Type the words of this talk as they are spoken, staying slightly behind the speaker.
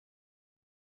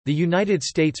The United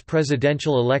States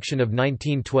presidential election of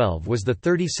 1912 was the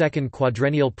 32nd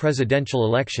quadrennial presidential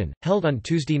election, held on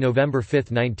Tuesday, November 5,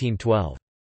 1912.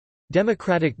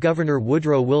 Democratic Governor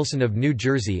Woodrow Wilson of New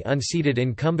Jersey unseated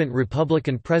incumbent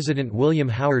Republican President William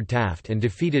Howard Taft and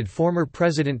defeated former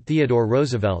President Theodore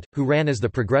Roosevelt, who ran as the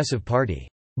Progressive Party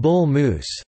Bull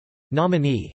Moose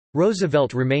nominee.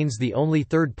 Roosevelt remains the only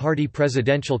third-party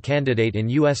presidential candidate in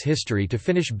U.S. history to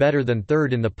finish better than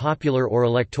third in the popular or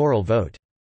electoral vote.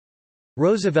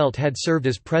 Roosevelt had served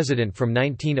as president from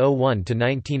 1901 to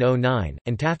 1909,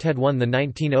 and Taft had won the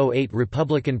 1908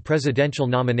 Republican presidential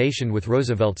nomination with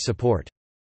Roosevelt's support.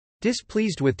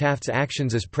 Displeased with Taft's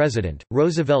actions as president,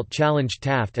 Roosevelt challenged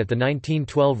Taft at the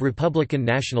 1912 Republican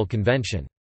National Convention.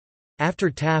 After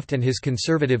Taft and his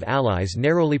conservative allies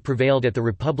narrowly prevailed at the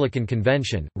Republican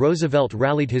convention, Roosevelt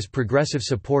rallied his progressive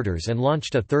supporters and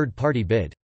launched a third-party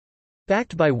bid.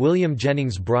 Backed by William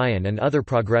Jennings Bryan and other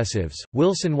progressives,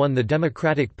 Wilson won the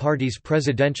Democratic Party's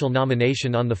presidential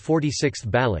nomination on the 46th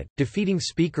ballot, defeating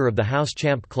Speaker of the House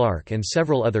Champ Clark and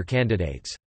several other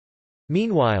candidates.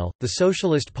 Meanwhile, the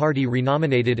Socialist Party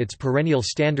renominated its perennial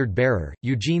standard-bearer,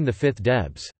 Eugene V.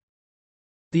 Debs.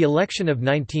 The election of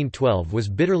 1912 was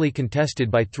bitterly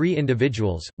contested by three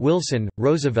individuals, Wilson,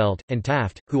 Roosevelt, and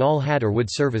Taft, who all had or would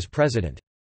serve as president.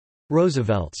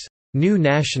 Roosevelt's New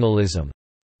Nationalism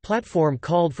platform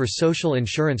called for social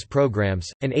insurance programs,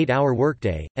 an 8-hour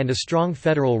workday, and a strong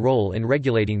federal role in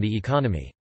regulating the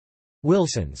economy.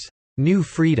 Wilson's New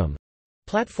Freedom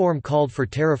platform called for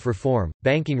tariff reform,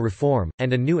 banking reform,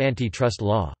 and a new antitrust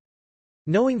law.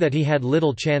 Knowing that he had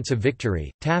little chance of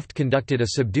victory, Taft conducted a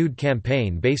subdued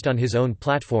campaign based on his own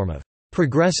platform of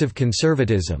progressive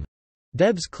conservatism.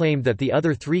 Debs claimed that the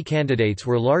other three candidates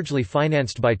were largely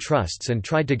financed by trusts and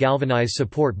tried to galvanize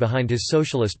support behind his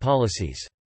socialist policies.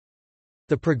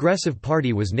 The Progressive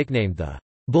Party was nicknamed the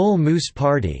Bull Moose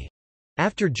Party,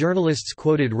 after journalists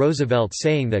quoted Roosevelt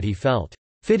saying that he felt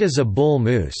fit as a bull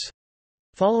moose.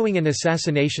 Following an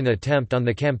assassination attempt on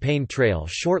the campaign trail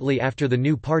shortly after the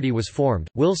new party was formed,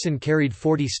 Wilson carried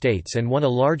 40 states and won a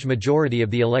large majority of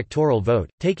the electoral vote,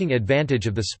 taking advantage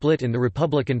of the split in the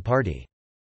Republican Party.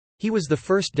 He was the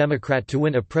first Democrat to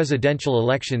win a presidential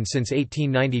election since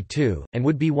 1892, and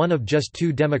would be one of just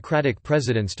two Democratic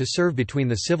presidents to serve between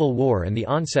the Civil War and the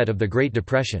onset of the Great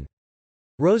Depression.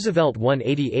 Roosevelt won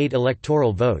 88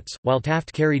 electoral votes, while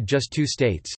Taft carried just 2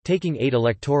 states, taking 8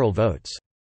 electoral votes.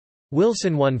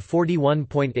 Wilson won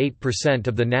 41.8%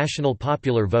 of the national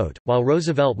popular vote, while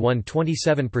Roosevelt won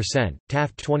 27%,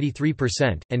 Taft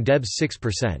 23%, and Debs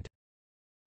 6%.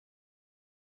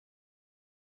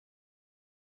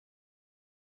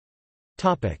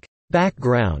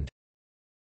 Background.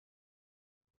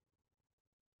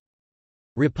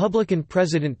 Republican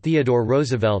President Theodore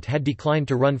Roosevelt had declined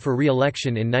to run for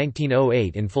re-election in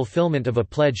 1908 in fulfillment of a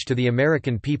pledge to the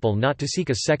American people not to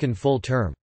seek a second full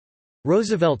term.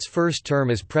 Roosevelt's first term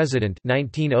as president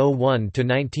 1901 to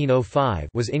 1905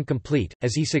 was incomplete,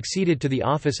 as he succeeded to the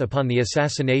office upon the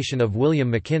assassination of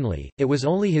William McKinley. It was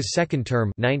only his second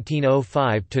term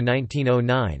 1905 to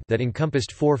 1909 that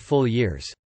encompassed 4 full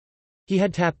years. He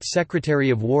had tapped Secretary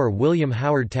of War William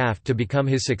Howard Taft to become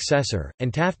his successor,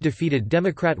 and Taft defeated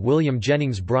Democrat William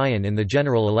Jennings Bryan in the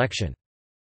general election.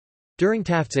 During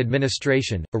Taft's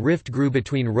administration, a rift grew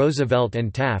between Roosevelt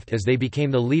and Taft as they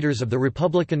became the leaders of the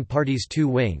Republican Party's two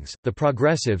wings, the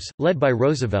Progressives, led by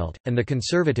Roosevelt, and the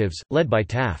Conservatives, led by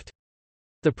Taft.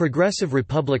 The Progressive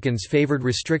Republicans favored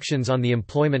restrictions on the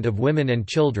employment of women and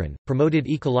children, promoted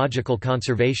ecological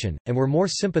conservation, and were more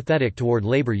sympathetic toward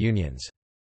labor unions.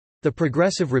 The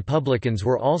Progressive Republicans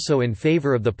were also in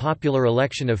favor of the popular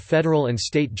election of federal and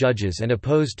state judges and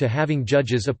opposed to having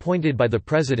judges appointed by the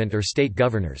president or state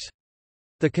governors.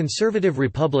 The Conservative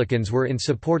Republicans were in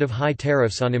support of high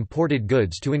tariffs on imported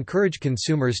goods to encourage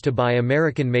consumers to buy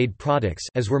American-made products,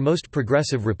 as were most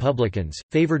Progressive Republicans,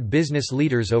 favored business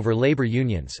leaders over labor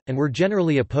unions, and were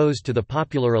generally opposed to the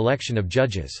popular election of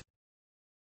judges.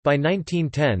 By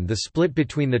 1910 the split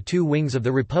between the two wings of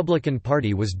the Republican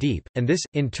Party was deep, and this,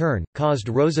 in turn, caused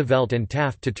Roosevelt and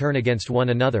Taft to turn against one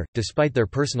another, despite their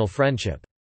personal friendship.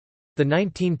 The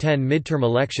 1910 midterm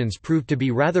elections proved to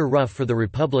be rather rough for the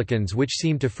Republicans, which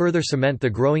seemed to further cement the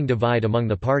growing divide among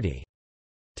the party.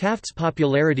 Taft's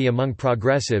popularity among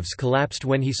progressives collapsed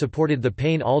when he supported the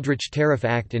Payne-Aldrich Tariff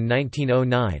Act in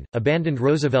 1909, abandoned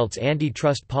Roosevelt's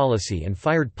anti-trust policy and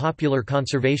fired popular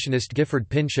conservationist Gifford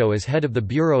Pinchot as head of the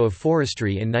Bureau of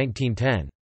Forestry in 1910.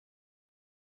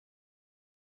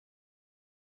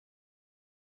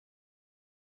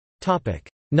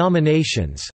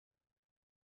 Nominations.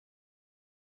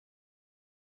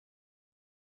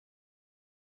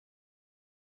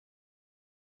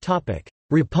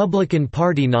 Republican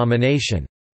Party nomination.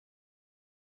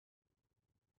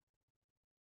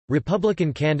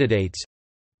 Republican candidates: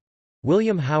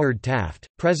 William Howard Taft,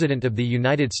 President of the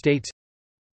United States;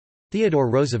 Theodore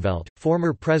Roosevelt,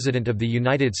 former President of the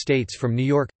United States from New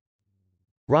York;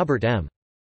 Robert M.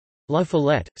 La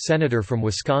Follette, Senator from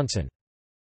Wisconsin.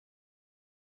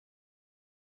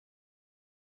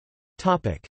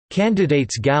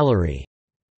 Candidates gallery.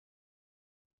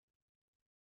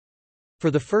 For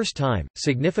the first time,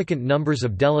 significant numbers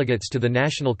of delegates to the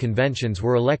national conventions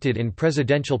were elected in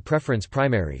presidential preference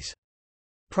primaries.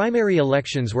 Primary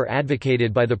elections were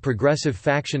advocated by the progressive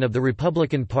faction of the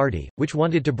Republican Party, which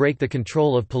wanted to break the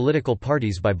control of political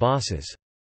parties by bosses.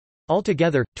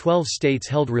 Altogether, 12 states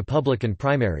held Republican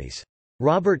primaries.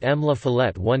 Robert M. La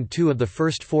Follette won 2 of the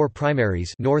first 4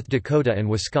 primaries, North Dakota and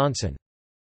Wisconsin.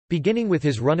 Beginning with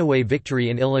his runaway victory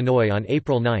in Illinois on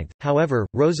April 9, however,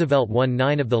 Roosevelt won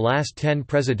 9 of the last 10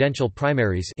 presidential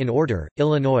primaries in order: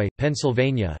 Illinois,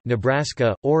 Pennsylvania,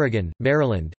 Nebraska, Oregon,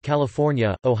 Maryland,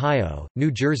 California, Ohio,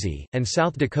 New Jersey, and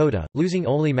South Dakota, losing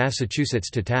only Massachusetts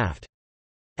to Taft.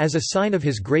 As a sign of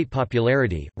his great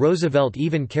popularity, Roosevelt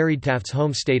even carried Taft's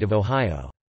home state of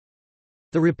Ohio.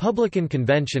 The Republican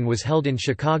convention was held in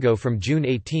Chicago from June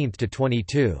 18 to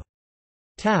 22.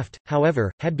 Taft,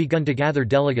 however, had begun to gather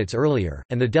delegates earlier,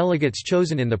 and the delegates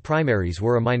chosen in the primaries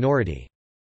were a minority.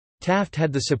 Taft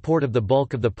had the support of the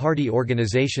bulk of the party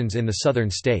organizations in the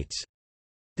southern states.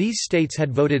 These states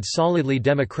had voted solidly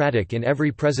Democratic in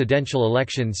every presidential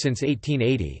election since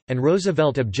 1880, and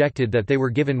Roosevelt objected that they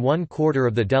were given 1/4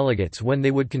 of the delegates when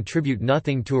they would contribute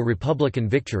nothing to a Republican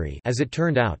victory. As it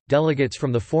turned out, delegates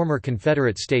from the former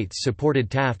Confederate states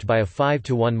supported Taft by a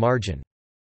 5-to-1 margin.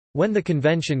 When the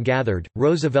convention gathered,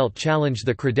 Roosevelt challenged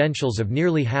the credentials of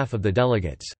nearly half of the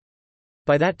delegates.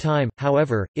 By that time,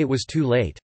 however, it was too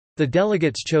late. The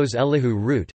delegates chose Elihu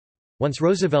Root—once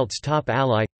Roosevelt's top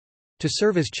ally—to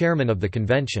serve as chairman of the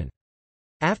convention.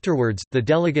 Afterwards, the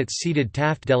delegates seated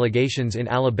Taft delegations in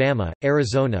Alabama,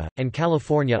 Arizona, and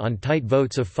California on tight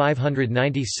votes of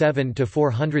 597 to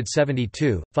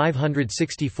 472,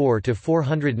 564 to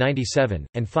 497,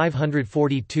 and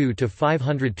 542 to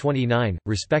 529,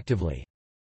 respectively.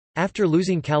 After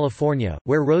losing California,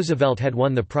 where Roosevelt had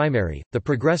won the primary, the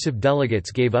progressive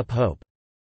delegates gave up hope.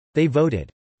 They voted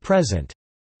present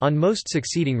on most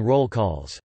succeeding roll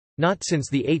calls. Not since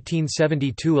the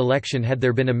 1872 election had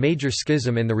there been a major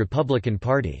schism in the Republican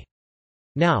Party.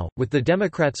 Now, with the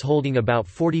Democrats holding about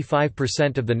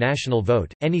 45% of the national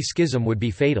vote, any schism would be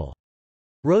fatal.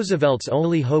 Roosevelt's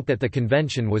only hope at the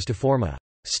convention was to form a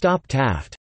 "Stop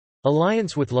Taft"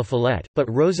 alliance with La Follette,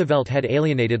 but Roosevelt had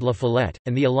alienated La Follette,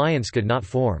 and the alliance could not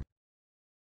form.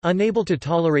 Unable to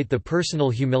tolerate the personal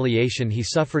humiliation he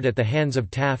suffered at the hands of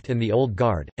Taft and the Old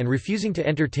Guard, and refusing to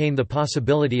entertain the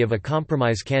possibility of a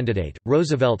compromise candidate,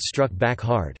 Roosevelt struck back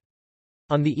hard.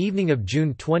 On the evening of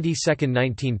June 22,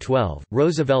 1912,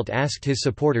 Roosevelt asked his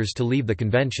supporters to leave the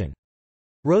convention.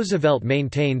 Roosevelt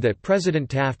maintained that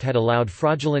President Taft had allowed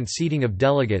fraudulent seating of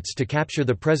delegates to capture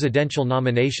the presidential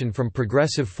nomination from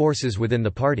progressive forces within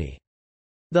the party.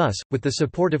 Thus, with the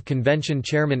support of convention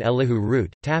chairman Elihu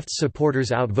Root, Taft's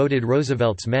supporters outvoted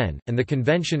Roosevelt's men, and the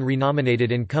convention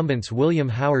renominated incumbents William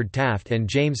Howard Taft and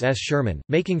James S. Sherman,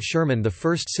 making Sherman the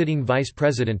first sitting vice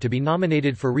president to be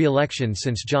nominated for re-election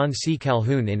since John C.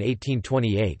 Calhoun in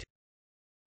 1828.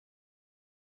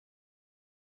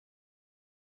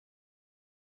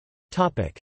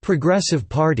 Progressive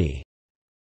Party.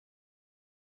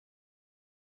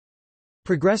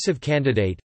 Progressive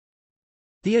candidate: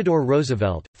 Theodore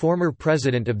Roosevelt, former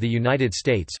President of the United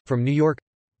States, from New York.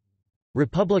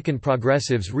 Republican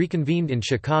progressives reconvened in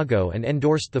Chicago and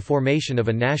endorsed the formation of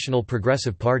a national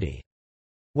Progressive Party.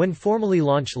 When formally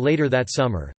launched later that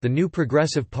summer, the new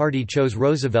Progressive Party chose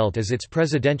Roosevelt as its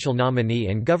presidential nominee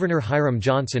and Governor Hiram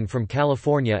Johnson from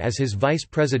California as his vice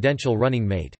presidential running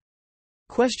mate.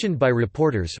 Questioned by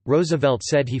reporters, Roosevelt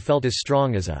said he felt as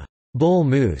strong as a bull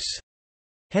moose,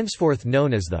 henceforth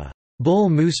known as the Bull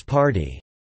Moose Party.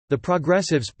 The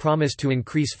progressives promised to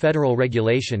increase federal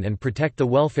regulation and protect the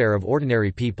welfare of ordinary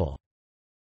people.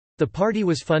 The party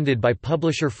was funded by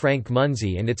publisher Frank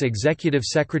Munsey and its executive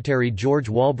secretary George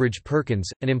Walbridge Perkins,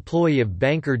 an employee of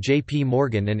banker J.P.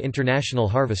 Morgan and International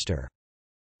Harvester.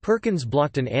 Perkins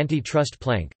blocked an anti-trust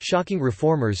plank, shocking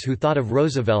reformers who thought of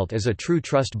Roosevelt as a true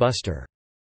trust buster.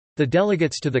 The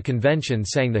delegates to the convention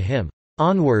sang the hymn,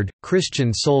 "Onward,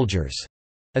 Christian Soldiers,"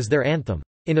 as their anthem.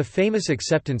 In a famous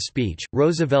acceptance speech,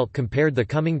 Roosevelt compared the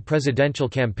coming presidential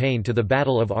campaign to the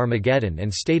Battle of Armageddon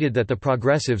and stated that the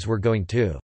progressives were going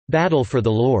to "battle for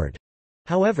the Lord."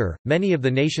 However, many of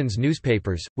the nation's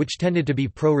newspapers, which tended to be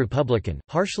pro-Republican,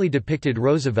 harshly depicted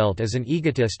Roosevelt as an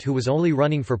egotist who was only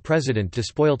running for president to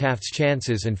spoil Taft's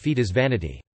chances and feed his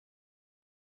vanity.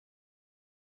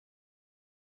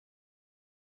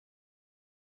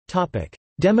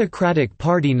 Democratic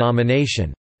Party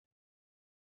nomination.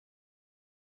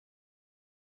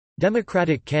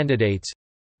 Democratic candidates: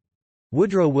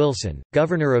 Woodrow Wilson,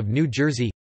 Governor of New Jersey;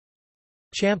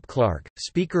 Champ Clark,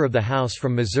 Speaker of the House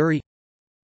from Missouri;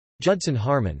 Judson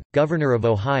Harmon, Governor of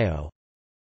Ohio;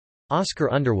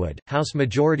 Oscar Underwood, House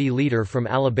Majority Leader from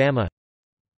Alabama;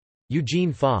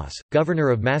 Eugene Foss, Governor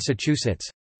of Massachusetts;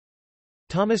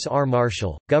 Thomas R.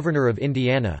 Marshall, Governor of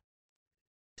Indiana;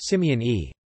 Simeon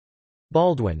E.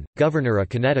 Baldwin, Governor of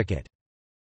Connecticut.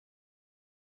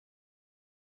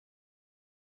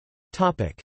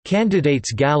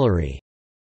 Candidates gallery.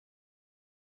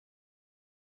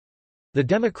 The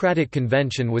Democratic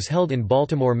Convention was held in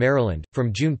Baltimore, Maryland,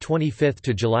 from June 25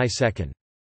 to July 2.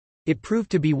 It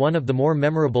proved to be one of the more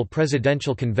memorable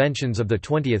presidential conventions of the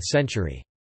 20th century.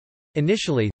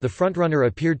 Initially, the frontrunner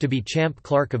appeared to be Champ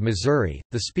Clark of Missouri,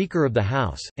 the Speaker of the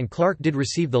House, and Clark did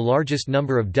receive the largest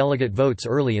number of delegate votes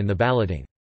early in the balloting.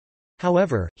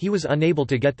 However, he was unable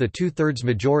to get the two-thirds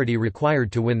majority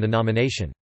required to win the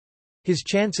nomination. His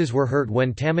chances were hurt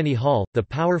when Tammany Hall, the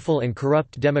powerful and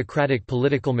corrupt Democratic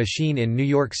political machine in New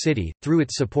York City, threw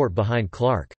its support behind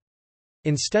Clark.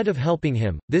 Instead of helping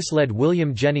him, this led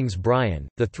William Jennings Bryan,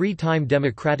 the three-time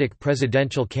Democratic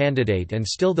presidential candidate and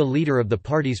still the leader of the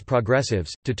party's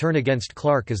progressives, to turn against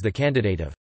Clark as the candidate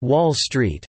of Wall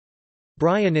Street.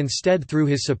 Bryan instead threw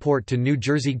his support to New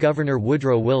Jersey Governor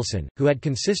Woodrow Wilson, who had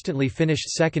consistently finished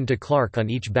second to Clark on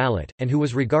each ballot, and who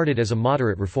was regarded as a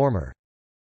moderate reformer.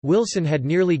 Wilson had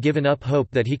nearly given up hope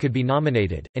that he could be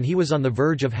nominated, and he was on the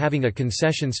verge of having a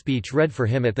concession speech read for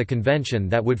him at the convention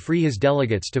that would free his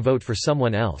delegates to vote for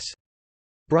someone else.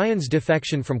 Bryan's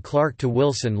defection from Clark to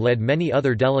Wilson led many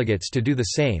other delegates to do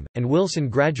the same, and Wilson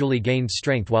gradually gained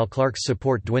strength while Clark's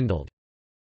support dwindled.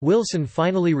 Wilson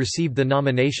finally received the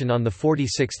nomination on the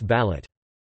 46th ballot.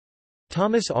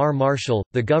 Thomas R. Marshall,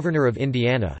 the governor of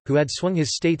Indiana, who had swung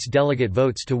his state's delegate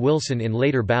votes to Wilson in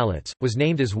later ballots, was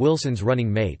named as Wilson's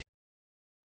running mate.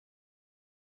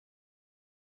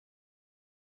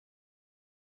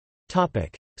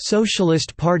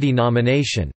 Socialist Party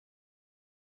nomination.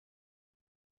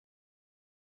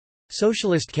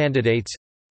 Socialist candidates: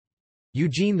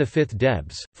 Eugene V.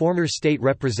 Debs, former state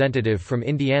representative from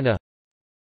Indiana.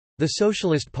 The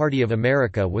Socialist Party of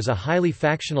America was a highly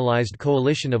factionalized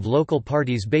coalition of local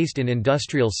parties based in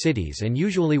industrial cities and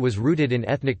usually was rooted in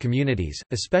ethnic communities,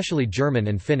 especially German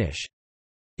and Finnish.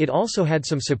 It also had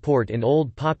some support in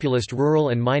old populist rural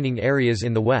and mining areas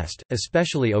in the West,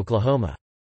 especially Oklahoma.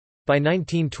 By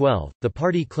 1912, the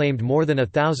party claimed more than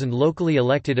 1,000 locally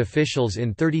elected officials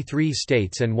in 33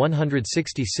 states and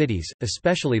 160 cities,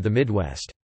 especially the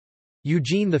Midwest.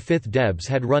 Eugene V. Debs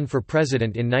had run for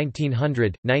president in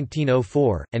 1900,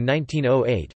 1904, and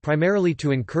 1908, primarily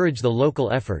to encourage the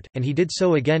local effort, and he did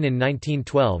so again in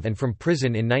 1912 and from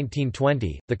prison in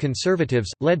 1920. The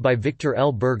Conservatives, led by Victor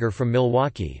L. Berger from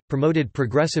Milwaukee, promoted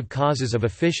progressive causes of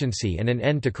efficiency and an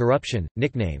end to corruption,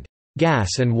 nicknamed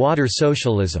gas and water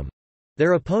socialism.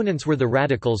 Their opponents were the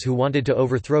Radicals, who wanted to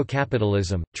overthrow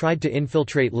capitalism, tried to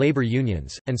infiltrate labor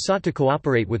unions, and sought to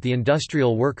cooperate with the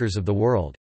industrial workers of the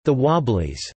world. The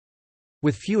Wobblies.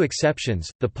 With few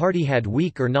exceptions, the party had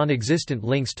weak or non-existent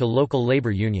links to local labor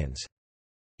unions.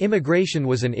 Immigration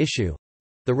was an issue.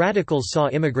 The Radicals saw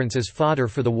immigrants as fodder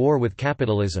for the war with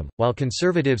capitalism, while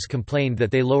conservatives complained that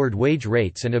they lowered wage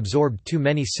rates and absorbed too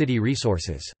many city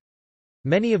resources.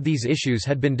 Many of these issues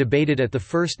had been debated at the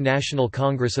First National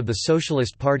Congress of the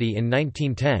Socialist Party in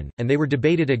 1910, and they were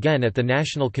debated again at the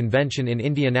National Convention in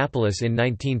Indianapolis in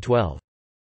 1912.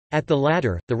 At the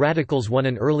latter, the Radicals won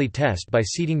an early test by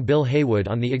seating Bill Haywood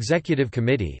on the executive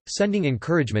committee, sending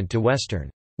encouragement to Western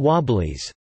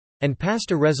Wobblies, and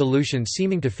passed a resolution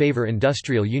seeming to favor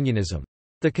industrial unionism.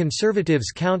 The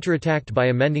Conservatives counterattacked by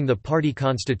amending the party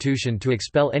constitution to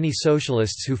expel any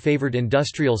socialists who favored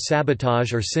industrial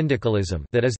sabotage or syndicalism,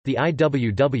 that is, the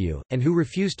IWW, and who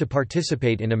refused to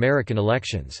participate in American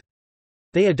elections.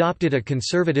 They adopted a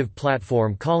conservative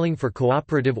platform calling for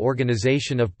cooperative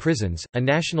organization of prisons, a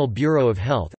national bureau of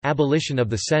health, abolition of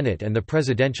the Senate and the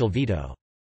presidential veto.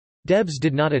 Debs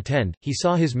did not attend. He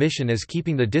saw his mission as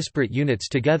keeping the disparate units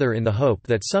together in the hope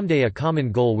that someday a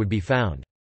common goal would be found.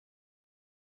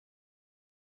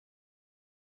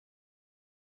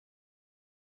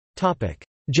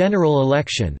 General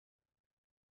election.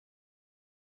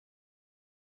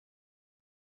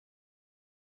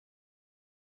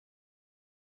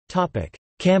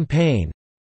 campaign.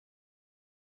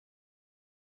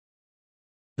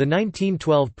 The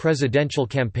 1912 presidential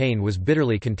campaign was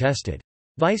bitterly contested.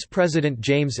 Vice President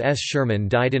James S. Sherman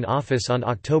died in office on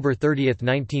October 30,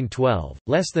 1912,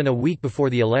 less than a week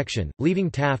before the election, leaving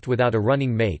Taft without a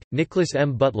running mate. Nicholas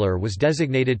M. Butler was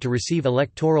designated to receive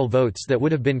electoral votes that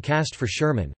would have been cast for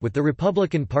Sherman. With the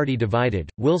Republican Party divided,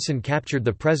 Wilson captured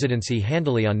the presidency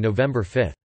handily on November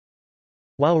 5.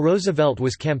 While Roosevelt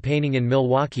was campaigning in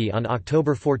Milwaukee on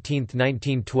October 14,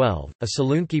 1912, a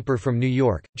saloonkeeper from New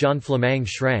York, John Fleming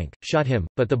Schrank, shot him,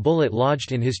 but the bullet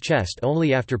lodged in his chest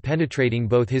only after penetrating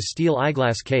both his steel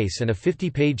eyeglass case and a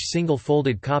 50-page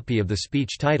single-folded copy of the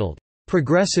speech titled,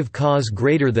 "Progressive Cause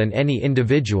Greater Than Any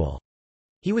Individual,"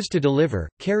 he was to deliver,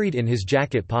 carried in his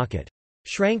jacket pocket.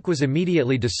 Schrank was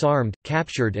immediately disarmed,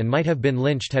 captured and might have been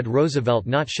lynched had Roosevelt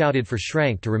not shouted for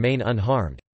Schrank to remain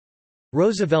unharmed.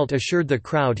 Roosevelt assured the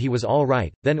crowd he was all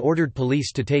right, then ordered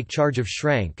police to take charge of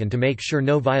Schrank and to make sure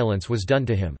no violence was done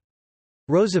to him.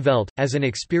 Roosevelt, as an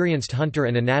experienced hunter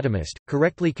and anatomist,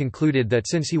 correctly concluded that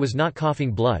since he was not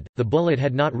coughing blood, the bullet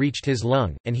had not reached his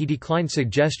lung, and he declined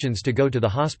suggestions to go to the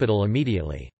hospital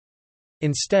immediately.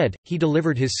 Instead, he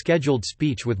delivered his scheduled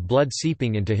speech with blood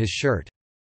seeping into his shirt.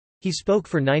 He spoke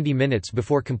for 90 minutes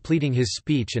before completing his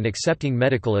speech and accepting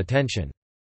medical attention.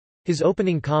 His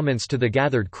opening comments to the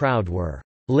gathered crowd were,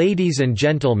 "Ladies and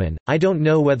gentlemen, I don't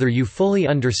know whether you fully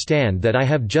understand that I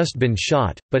have just been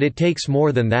shot, but it takes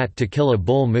more than that to kill a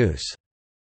bull moose."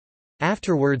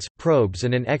 Afterwards, probes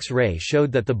and an X-ray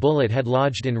showed that the bullet had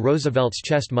lodged in Roosevelt's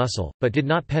chest muscle, but did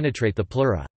not penetrate the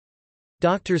pleura.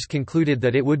 Doctors concluded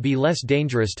that it would be less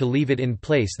dangerous to leave it in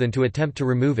place than to attempt to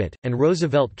remove it, and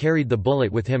Roosevelt carried the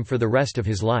bullet with him for the rest of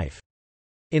his life.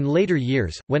 In later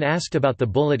years, when asked about the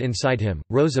bullet inside him,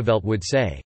 Roosevelt would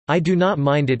say, "I do not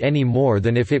mind it any more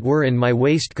than if it were in my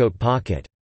waistcoat pocket."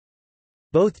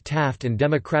 Both Taft and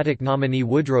Democratic nominee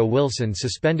Woodrow Wilson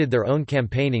suspended their own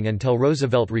campaigning until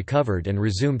Roosevelt recovered and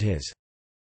resumed his.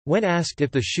 When asked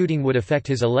if the shooting would affect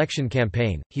his election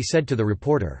campaign, he said to the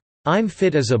reporter, "I'm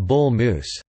fit as a bull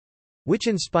moose," which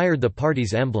inspired the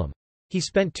party's emblem. He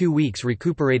spent 2 weeks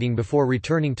recuperating before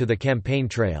returning to the campaign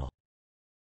trail.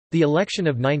 The election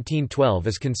of 1912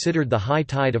 is considered the high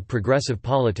tide of progressive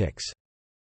politics.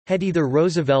 Had either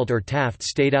Roosevelt or Taft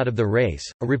stayed out of the race,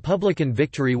 a Republican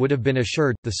victory would have been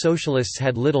assured. The Socialists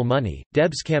had little money.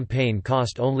 Deb's campaign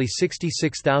cost only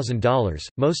 $66,000,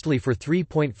 mostly for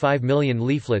 3.5 million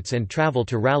leaflets and travel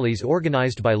to rallies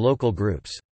organized by local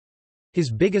groups.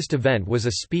 His biggest event was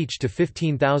a speech to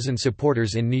 15,000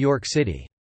 supporters in New York City.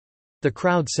 The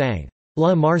crowd sang,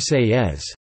 "La Marseillaise,"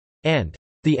 and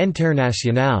 "The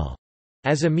Internationale."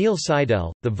 As Émile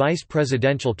Seidel, the vice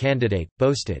presidential candidate,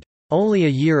 boasted, "Only a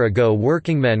year ago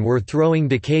workingmen were throwing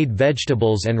decayed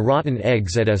vegetables and rotten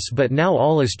eggs at us, but now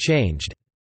all is changed.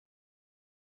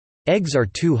 Eggs are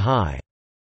too high.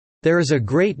 There is a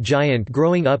great giant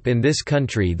growing up in this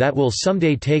country that will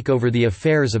someday take over the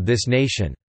affairs of this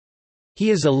nation.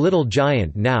 He is a little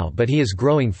giant now, but he is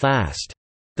growing fast.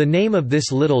 The name of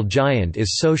this little giant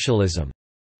is socialism."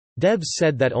 Debs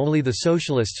said that only the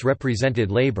Socialists represented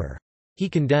labor. He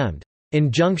condemned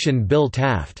 "Injunction Bill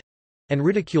Taft" and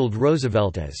ridiculed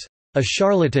Roosevelt as a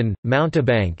charlatan,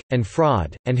 mountebank, and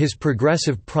fraud, and his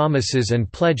progressive promises and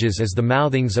pledges as the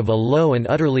mouthings of a low and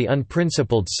utterly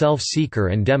unprincipled self-seeker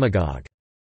and demagogue.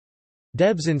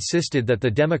 Debs insisted that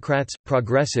the Democrats,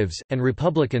 progressives, and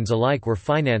Republicans alike were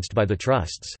financed by the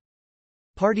trusts.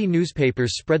 Party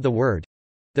newspapers spread the word.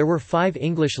 There were 5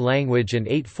 English-language and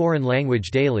 8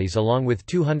 foreign-language dailies along with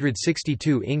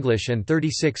 262 English and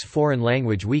 36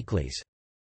 foreign-language weeklies.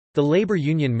 The labor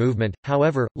union movement,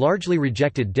 however, largely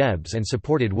rejected Debs and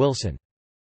supported Wilson.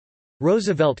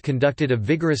 Roosevelt conducted a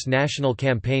vigorous national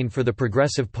campaign for the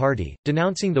Progressive Party,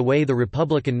 denouncing the way the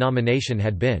Republican nomination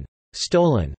had been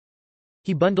stolen.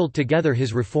 He bundled together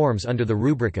his reforms under the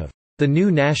rubric of the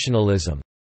new nationalism,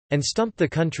 and stumped the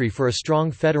country for a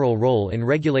strong federal role in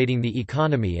regulating the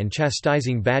economy and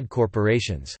chastising bad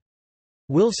corporations.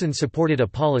 Wilson supported a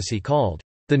policy called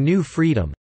the New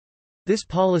Freedom. This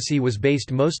policy was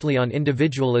based mostly on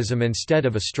individualism instead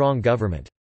of a strong government.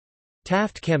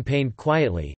 Taft campaigned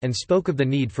quietly, and spoke of the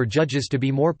need for judges to be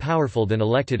more powerful than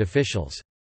elected officials.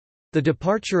 The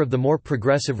departure of the more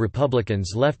progressive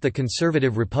Republicans left the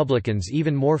conservative Republicans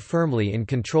even more firmly in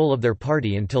control of their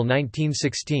party until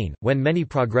 1916, when many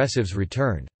progressives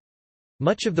returned.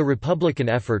 Much of the Republican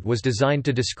effort was designed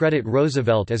to discredit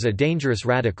Roosevelt as a dangerous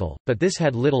radical, but this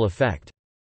had little effect.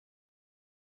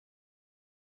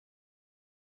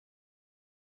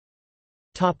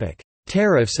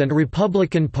 Tariffs and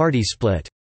Republican Party split.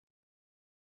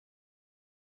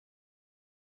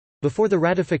 Before the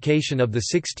ratification of the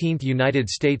 16th United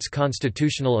States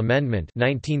constitutional amendment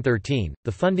 1913,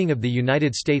 the funding of the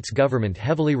United States government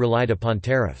heavily relied upon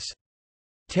tariffs.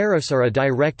 Tariffs are a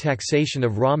direct taxation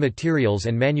of raw materials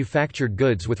and manufactured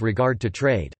goods with regard to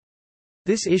trade.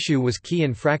 This issue was key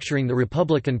in fracturing the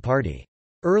Republican Party.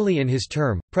 Early in his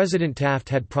term, President Taft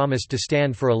had promised to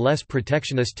stand for a less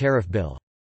protectionist tariff bill.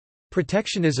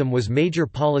 Protectionism was major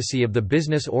policy of the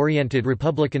business-oriented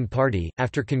Republican Party.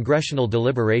 After congressional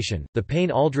deliberation, the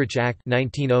Payne-Aldrich Act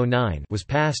 1909 was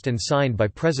passed and signed by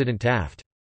President Taft.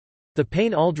 The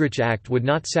Payne-Aldrich Act would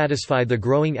not satisfy the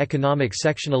growing economic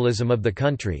sectionalism of the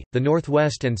country. The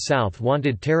Northwest and South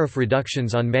wanted tariff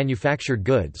reductions on manufactured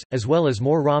goods, as well as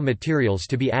more raw materials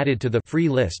to be added to the free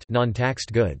list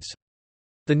non-taxed goods.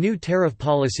 The new tariff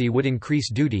policy would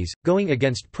increase duties, going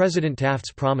against President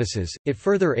Taft's promises. It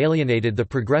further alienated the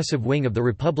progressive wing of the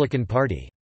Republican Party.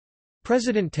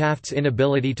 President Taft's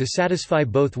inability to satisfy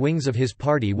both wings of his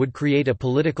party would create a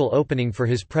political opening for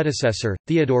his predecessor,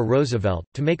 Theodore Roosevelt,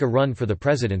 to make a run for the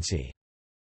presidency.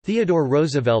 Theodore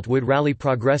Roosevelt would rally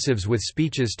progressives with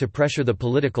speeches to pressure the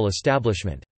political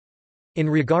establishment. In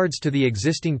regards to the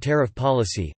existing tariff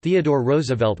policy, Theodore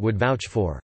Roosevelt would vouch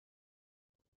for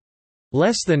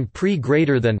less than pre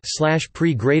greater than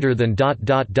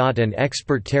an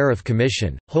expert tariff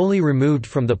commission, wholly removed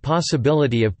from the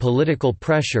possibility of political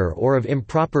pressure or of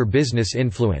improper business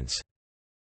influence.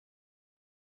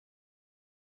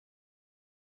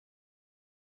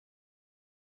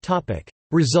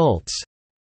 Results.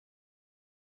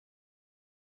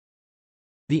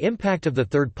 The impact of the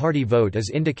third-party vote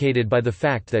is indicated by the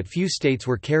fact that few states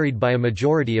were carried by a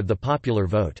majority of the popular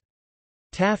vote.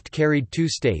 Taft carried 2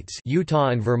 states, Utah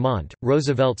and Vermont,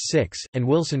 Roosevelt 6, and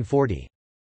Wilson 40.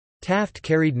 Taft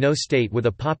carried no state with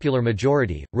a popular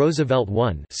majority, Roosevelt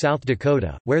 1, South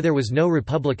Dakota, where there was no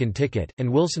Republican ticket,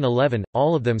 and Wilson 11,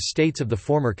 all of them states of the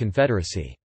former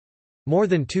Confederacy. More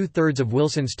than two-thirds of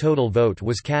Wilson's total vote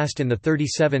was cast in the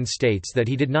 37 states that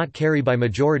he did not carry by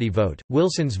majority vote.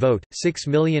 Wilson's vote,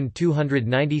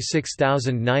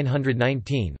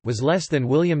 6,296,919, was less than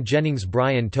William Jennings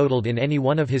Bryan totaled in any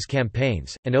one of his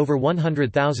campaigns, and over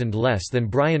 100,000 less than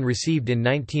Bryan received in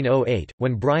 1908,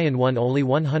 when Bryan won only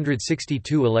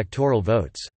 162 electoral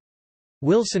votes.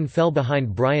 Wilson fell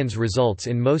behind Bryan's results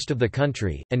in most of the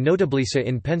country, and notably so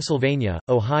in Pennsylvania,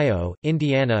 Ohio,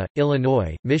 Indiana,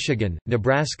 Illinois, Michigan,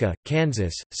 Nebraska,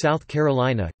 Kansas, South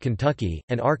Carolina, Kentucky,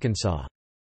 and Arkansas.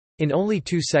 In only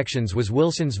 2 sections was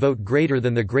Wilson's vote greater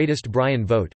than the greatest Bryan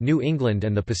vote, New England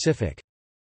and the Pacific.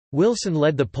 Wilson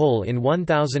led the poll in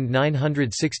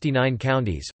 1,969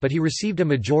 counties, but he received a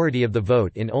majority of the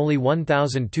vote in only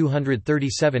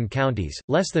 1,237 counties,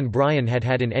 less than Bryan had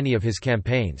had in any of his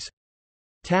campaigns.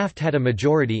 Taft had a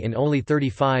majority in only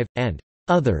 35, and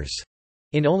others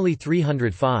in only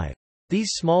 305.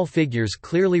 These small figures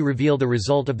clearly reveal the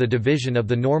result of the division of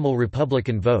the normal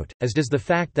Republican vote, as does the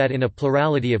fact that in a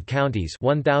plurality of counties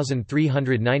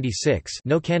 1,396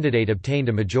 no candidate obtained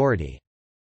a majority.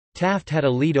 Taft had a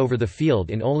lead over the field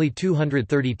in only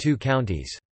 232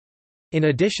 counties. In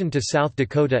addition to South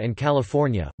Dakota and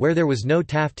California, where there was no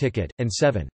Taft ticket, and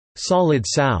 7 solid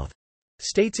South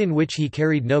states in which he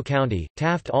carried no county,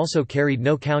 Taft also carried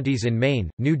no counties in Maine,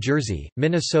 New Jersey,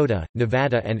 Minnesota,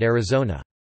 Nevada and Arizona.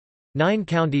 9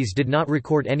 counties did not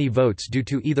record any votes due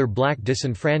to either black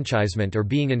disenfranchisement or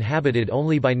being inhabited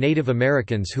only by Native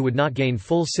Americans who would not gain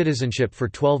full citizenship for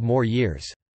 12 more years.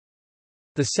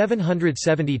 The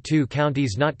 772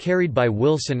 counties not carried by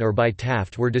Wilson or by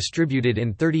Taft were distributed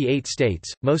in 38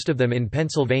 states, most of them in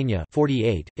Pennsylvania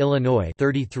 48, Illinois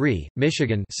 33,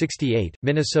 Michigan 68,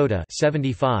 Minnesota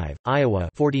 75, Iowa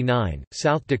 49,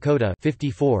 South Dakota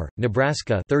 54,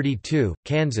 Nebraska 32,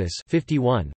 Kansas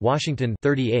 51, Washington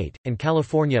 38, and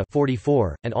California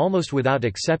 44, and almost without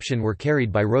exception were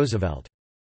carried by Roosevelt.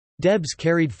 Debs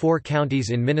carried 4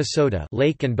 counties in Minnesota,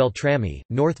 Lake and Beltrami,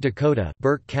 North Dakota,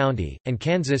 Burke County, and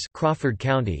Kansas, Crawford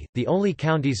County, the only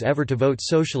counties ever to vote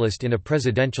socialist in a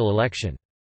presidential election.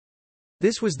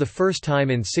 This was the first time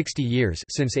in 60 years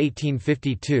since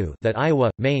 1852 that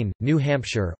Iowa, Maine, New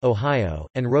Hampshire, Ohio,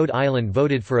 and Rhode Island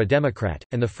voted for a Democrat,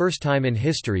 and the first time in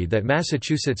history that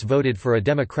Massachusetts voted for a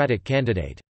Democratic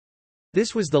candidate.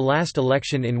 This was the last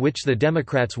election in which the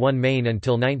Democrats won Maine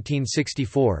until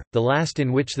 1964, the last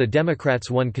in which the Democrats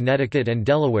won Connecticut and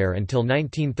Delaware until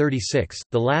 1936,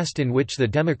 the last in which the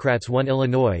Democrats won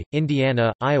Illinois,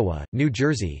 Indiana, Iowa, New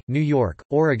Jersey, New York,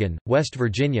 Oregon, West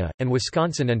Virginia, and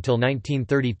Wisconsin until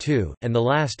 1932, and the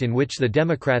last in which the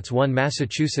Democrats won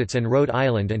Massachusetts and Rhode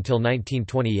Island until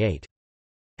 1928.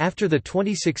 After the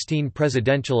 2016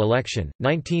 presidential election,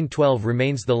 1912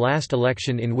 remains the last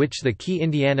election in which the key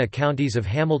Indiana counties of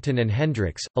Hamilton and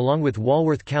Hendricks, along with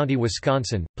Walworth County,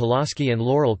 Wisconsin, Pulaski and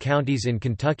Laurel counties in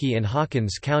Kentucky and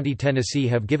Hawkins County, Tennessee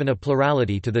have given a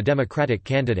plurality to the Democratic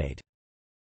candidate.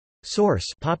 Source: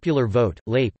 Popular Vote,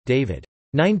 Leip, David.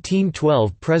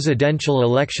 1912 presidential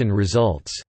election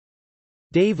results.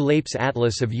 Dave Leip's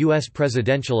Atlas of U.S.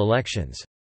 Presidential Elections.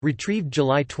 Retrieved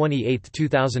July 28,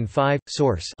 2005.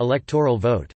 Source: Electoral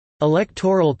Vote.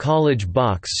 Electoral College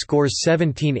box scores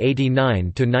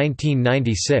 1789 to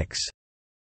 1996.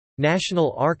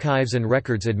 National Archives and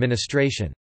Records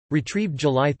Administration. Retrieved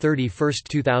July 31,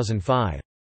 2005.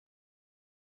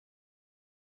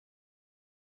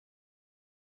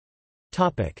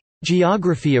 Topic: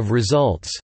 Geography of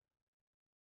results.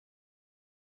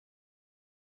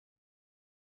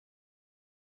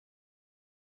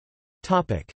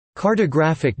 Topic: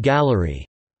 Cartographic gallery.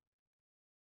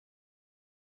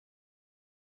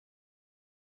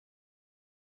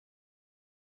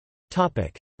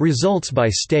 Topic: Results by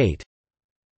state.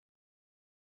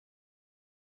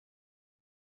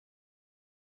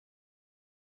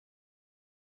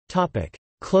 Topic: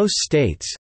 Close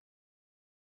states.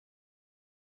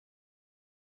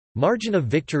 Margin of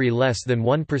victory less than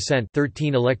 1%,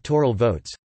 13 electoral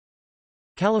votes.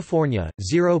 California,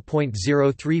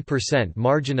 0.03%,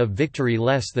 margin of victory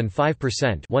less than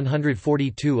 5%,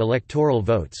 142 electoral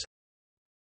votes.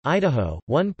 Idaho,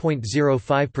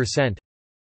 1.05%.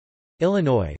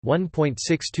 Illinois,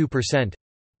 1.62%.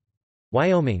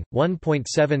 Wyoming,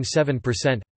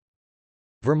 1.77%.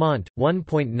 Vermont,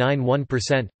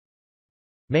 1.91%.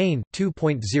 Maine,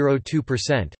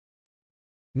 2.02%.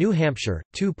 New Hampshire,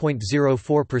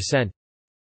 2.04%.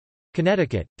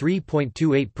 Connecticut,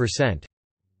 3.28%.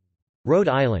 Rhode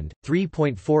Island,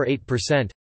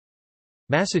 3.48%.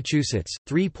 Massachusetts,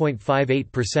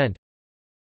 3.58%.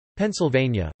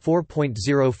 Pennsylvania,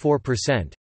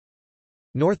 4.04%.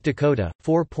 North Dakota,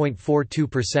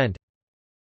 4.42%.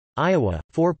 Iowa,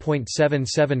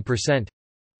 4.77%.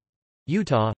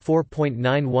 Utah,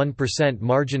 4.91%.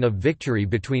 Margin of victory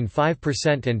between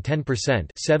 5% and 10%,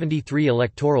 73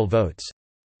 electoral votes.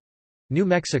 New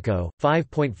Mexico,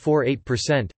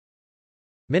 5.48%.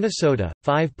 Minnesota,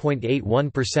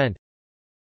 5.81%.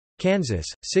 Kansas,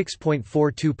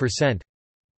 6.42%.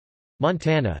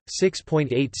 Montana,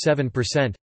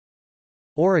 6.87%.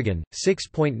 Oregon,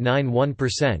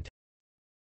 6.91%.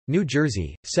 New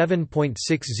Jersey,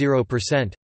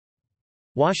 7.60%.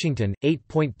 Washington,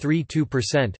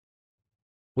 8.32%.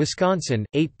 Wisconsin,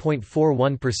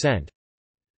 8.41%.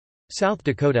 South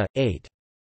Dakota,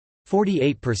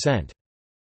 8.48%.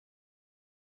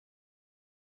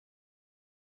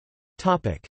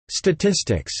 Topic: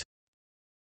 Statistics.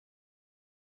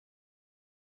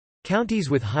 Counties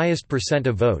with highest percent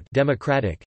of vote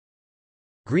Democratic.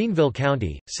 Greenville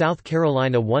County, South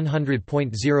Carolina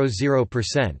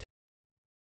 100.00%.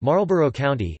 Marlborough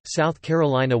County, South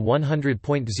Carolina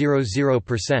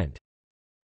 100.00%.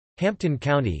 Hampton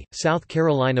County, South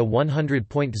Carolina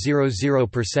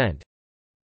 100.00%.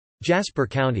 Jasper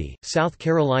County, South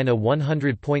Carolina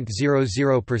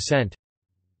 100.00%.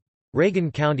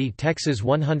 Reagan County, Texas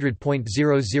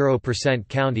 100.00%.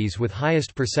 Counties with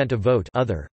highest percent of vote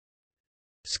Other.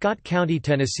 Scott County,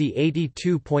 Tennessee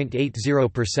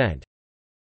 82.80%.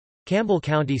 Campbell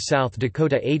County, South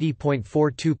Dakota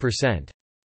 80.42%.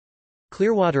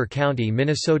 Clearwater County,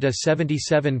 Minnesota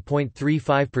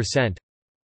 77.35%.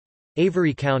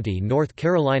 Avery County, North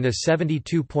Carolina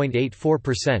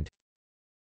 72.84%.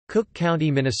 Cook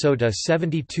County, Minnesota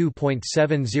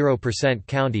 72.70%.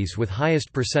 Counties with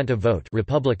highest percent of vote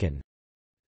Republican.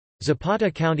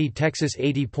 Zapata County, Texas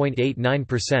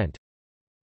 80.89%.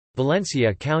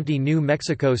 Valencia County, New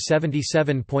Mexico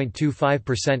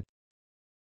 77.25%.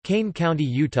 Kane County,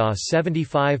 Utah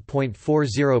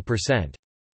 75.40%.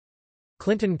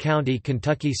 Clinton County,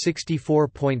 Kentucky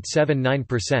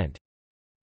 64.79%.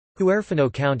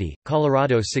 Huerfano County,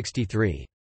 Colorado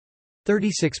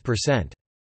 63.36%.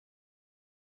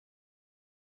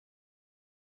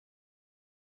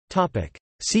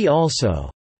 See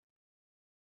also: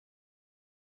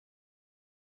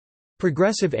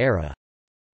 Progressive Era,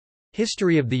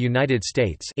 History of the United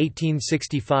States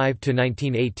 1865 to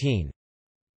 1918,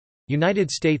 United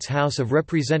States House of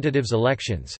Representatives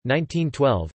elections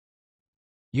 1912,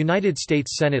 United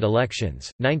States Senate elections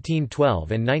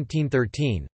 1912 and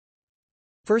 1913,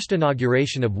 First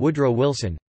inauguration of Woodrow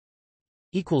Wilson.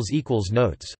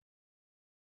 Notes